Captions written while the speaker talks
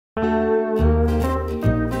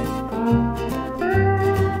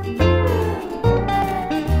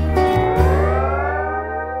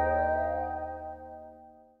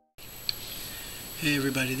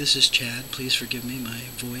everybody, this is Chad. Please forgive me, my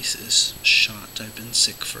voice is shot. I've been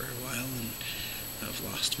sick for a while and I've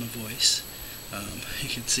lost my voice. You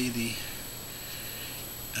can see the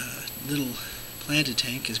little planted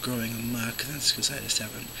tank is growing amok. That's because I just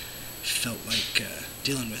haven't felt like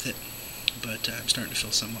dealing with it. But I'm starting to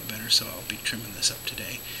feel somewhat better, so I'll be trimming this up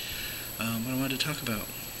today. What I wanted to talk about,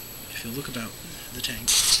 if you look about the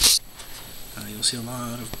tank, you'll see a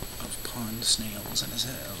lot of pond snails, and as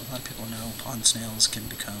a lot of people know, pond snails can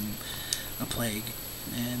become a plague,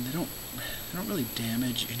 and they don't really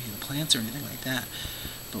damage any of the plants or anything like that.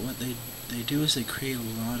 But what they do is they create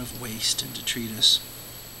a lot of waste and detritus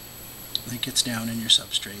that gets down in your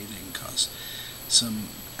substrate and cause some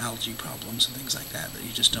algae problems and things like that that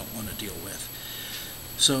you just don't want to deal with.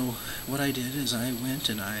 So what I did is I went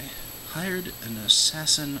and I hired an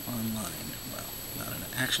assassin online. Well, not an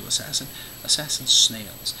actual assassin, assassin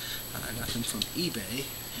snails. I got them from eBay,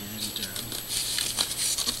 and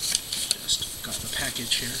just got the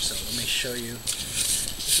package here, so let me show you.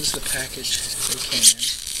 This is the package they came in.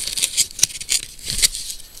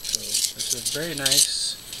 So it's a very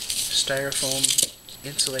nice styrofoam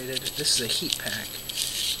insulated, this is a heat pack,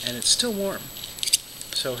 and it's still warm.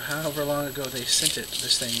 So however long ago they sent it,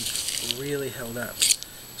 this thing really held up.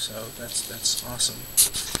 So that's awesome.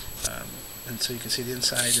 And so you can see the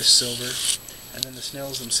inside is silver, and then the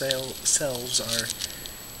snails themselves are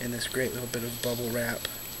in this great little bit of bubble wrap.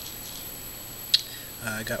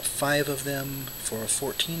 I got 5 of them for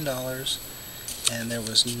 $14, and there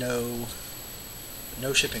was no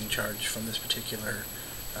shipping charge from this particular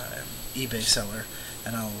eBay seller,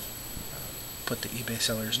 and I'll put the eBay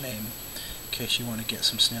seller's name in case you want to get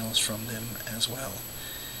some snails from them as well.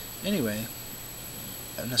 Anyway,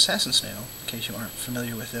 an assassin snail, in case you aren't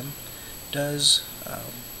familiar with them, does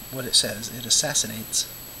what it says. It assassinates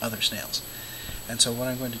other snails. And so what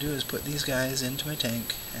I'm going to do is put these guys into my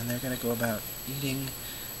tank, and they're going to go about eating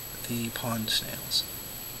the pond snails.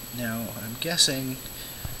 Now, I'm guessing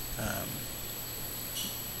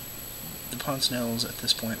the pond snails at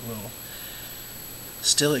this point will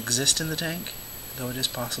still exist in the tank, though it is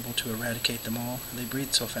possible to eradicate them all. They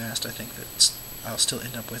breed so fast, I think that I'll still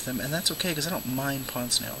end up with them, and that's okay because I don't mind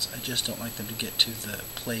pond snails. I just don't like them to get to the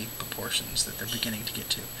plague proportions that they're beginning to get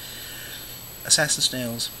to. Assassin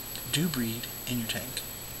snails do breed in your tank,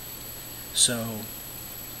 so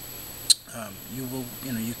you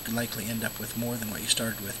can likely end up with more than what you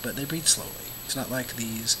started with, but they breed slowly. It's not like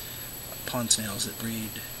these pond snails that breed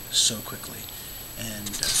so quickly. And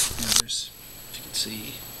there's, if you can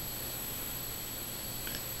see,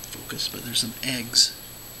 focus, but there's some eggs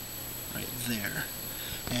right there,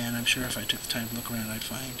 and I'm sure if I took the time to look around I'd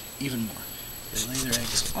find even more. They lay their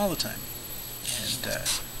eggs all the time and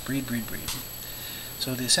breed.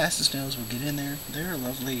 So the assassin snails will get in there. They're a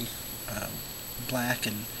lovely black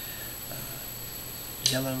and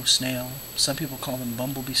yellow snail. Some people call them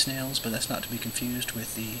bumblebee snails, but that's not to be confused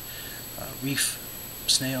with the reef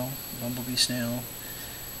snail, bumblebee snail,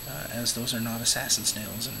 as those are not assassin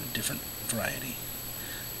snails and a different variety.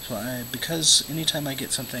 So because anytime I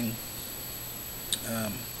get something,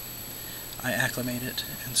 I acclimate it,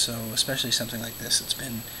 and so especially something like this, it's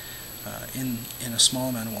been in a small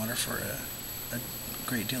amount of water for a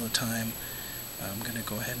great deal of time. I'm going to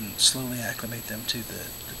go ahead and slowly acclimate them to the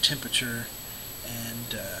temperature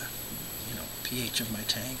and pH of my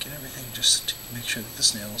tank and everything, just to make sure that the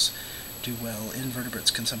snails do well. Invertebrates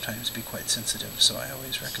can sometimes be quite sensitive, so I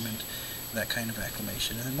always recommend that kind of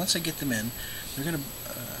acclimation. And then once I get them in, they're going to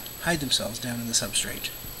hide themselves down in the substrate.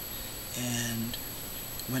 And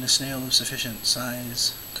when a snail of sufficient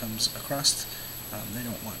size comes across, they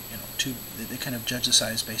don't want they kind of judge the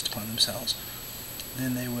size based upon themselves.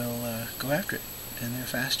 Then they will go after it, and they're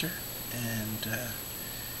faster and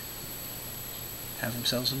have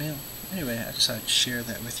themselves a meal. Anyway, I decided to share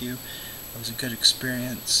that with you. It was a good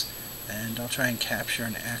experience, and I'll try and capture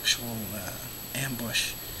an actual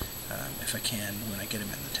ambush if I can when I get them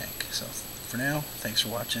in the tank. So for now, thanks for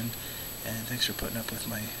watching, and thanks for putting up with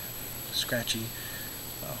my scratchy,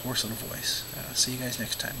 hoarse little voice. See you guys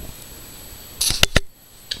next time.